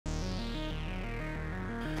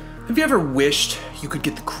Have you ever wished you could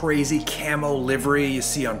get the crazy camo livery you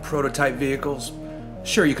see on prototype vehicles?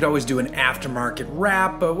 Sure, you could always do an aftermarket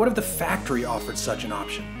wrap, but what if the factory offered such an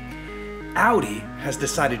option? Audi has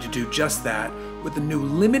decided to do just that with the new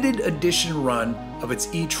limited edition run of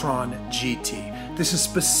its e-tron GT. This is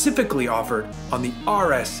specifically offered on the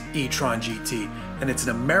RS e-tron GT, and it's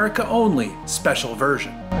an America-only special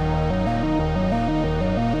version.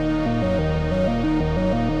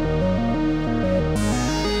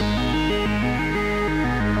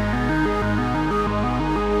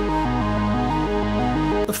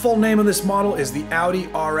 The full name of this model is the Audi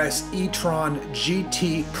RS e-tron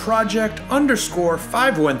GT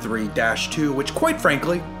Project_513-2, which quite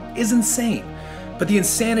frankly is insane. But the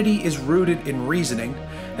insanity is rooted in reasoning,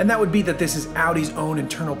 and that would be that this is Audi's own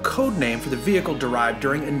internal code name for the vehicle derived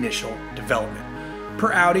during initial development.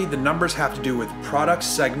 Per Audi, the numbers have to do with product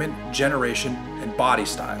segment, generation, and body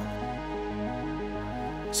style.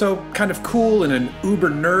 So kind of cool in an uber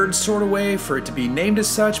nerd sort of way for it to be named as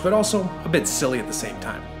such, but also a bit silly at the same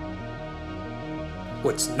time.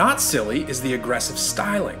 What's not silly is the aggressive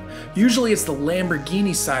styling. Usually it's the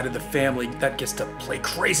Lamborghini side of the family that gets to play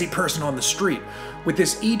crazy person on the street. With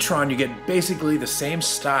this e-tron, you get basically the same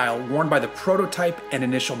style worn by the prototype and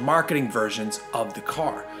initial marketing versions of the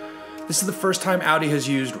car. This is the first time Audi has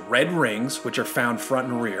used red rings, which are found front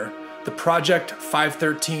and rear. The Project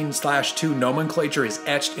 513/2 nomenclature is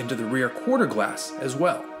etched into the rear quarter glass as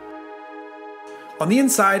well. On the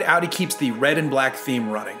inside, Audi keeps the red and black theme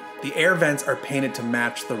running. The air vents are painted to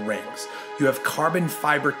match the rings. You have carbon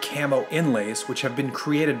fiber camo inlays, which have been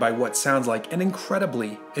created by what sounds like an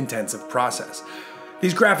incredibly intensive process.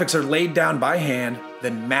 These graphics are laid down by hand,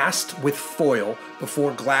 then masked with foil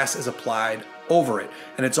before glass is applied over it,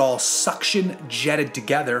 and it's all suction jetted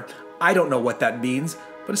together. I don't know what that means,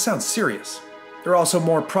 but it sounds serious. There are also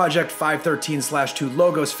more Project 513/2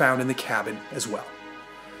 logos found in the cabin as well.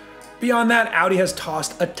 Beyond that, Audi has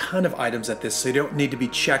tossed a ton of items at this, so you don't need to be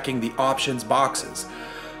checking the options boxes.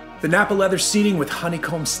 The Nappa leather seating with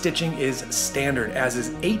honeycomb stitching is standard, as is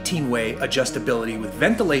 18-way adjustability with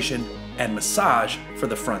ventilation and massage for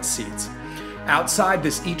the front seats. Outside,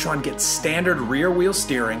 this e-tron gets standard rear wheel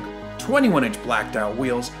steering, 21-inch blacked out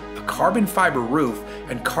wheels, a carbon fiber roof,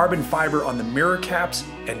 and carbon fiber on the mirror caps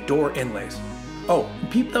and door inlays. Oh, and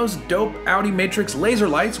peep those dope Audi Matrix laser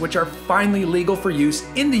lights, which are finally legal for use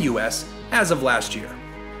in the US as of last year.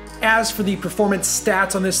 As for the performance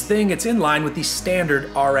stats on this thing, it's in line with the standard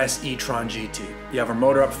RS e-tron GT. You have a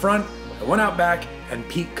motor up front, one out back, and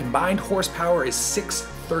peak combined horsepower is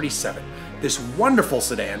 637. This wonderful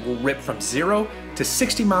sedan will rip from 0 to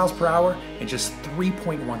 60 miles per hour in just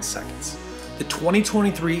 3.1 seconds. The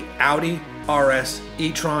 2023 Audi RS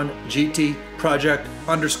e-tron GT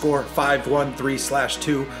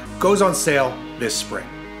Project_513/2 goes on sale this spring.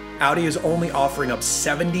 Audi is only offering up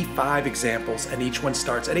 75 examples, and each one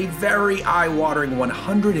starts at a very eye-watering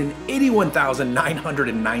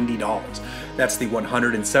 $181,990. That's the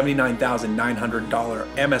 $179,900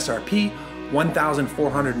 MSRP,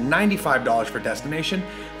 $1,495 for destination,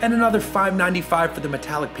 and another $595 for the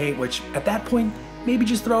metallic paint, which at that point, maybe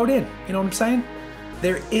just throw it in, you know what I'm saying?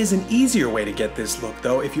 There is an easier way to get this look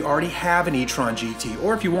though if you already have an e-tron GT,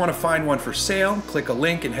 or if you want to find one for sale, click a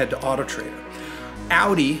link and head to AutoTrader.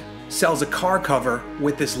 Audi sells a car cover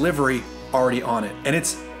with this livery already on it, and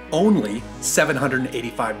it's only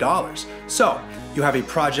 $785. So you have a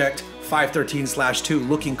Project 513/2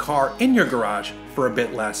 looking car in your garage for a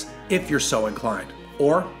bit less if you're so inclined.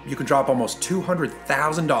 Or you can drop almost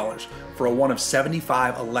 $200,000 for a 1 of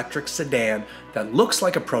 75 electric sedan that looks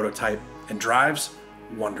like a prototype and drives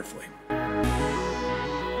wonderfully.